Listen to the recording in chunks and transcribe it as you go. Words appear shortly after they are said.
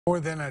More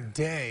than a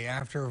day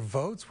after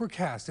votes were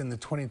cast in the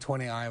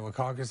 2020 Iowa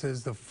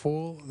caucuses, the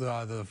full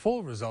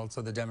results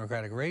of the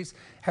Democratic race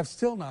have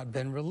still not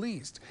been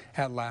released.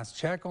 At last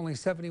check, only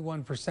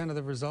 71% of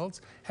the results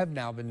have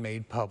now been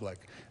made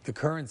public. The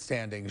current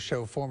standings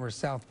show former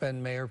South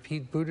Bend Mayor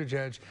Pete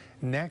Buttigieg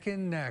neck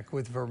and neck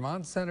with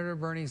Vermont Senator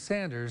Bernie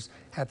Sanders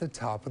at the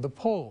top of the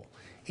poll.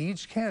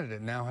 Each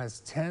candidate now has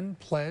 10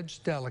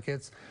 pledged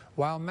delegates,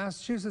 while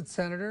Massachusetts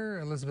Senator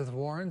Elizabeth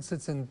Warren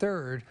sits in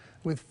third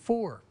with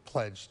 4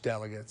 pledged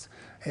delegates.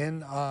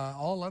 And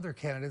all other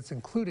candidates,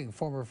 including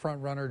former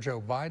frontrunner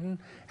Joe Biden,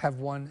 have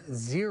won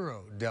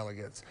 0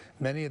 delegates.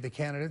 Many of the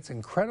candidates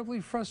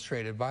incredibly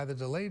frustrated by the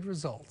delayed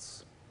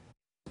results.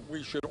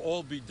 We should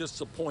all be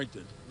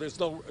disappointed. There's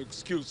no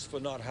excuse for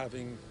not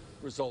having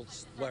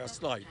results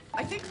last night.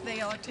 I think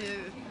they ought to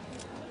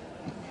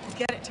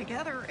get it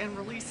together and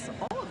release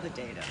all of the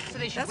data. So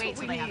they should wait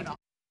till they have it all.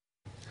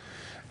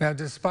 Now,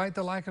 despite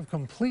the lack of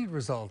complete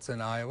results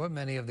in Iowa,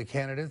 many of the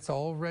candidates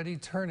already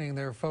turning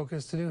their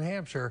focus to New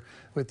Hampshire,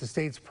 with the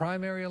state's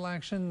primary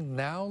election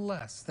now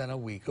less than a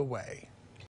week away.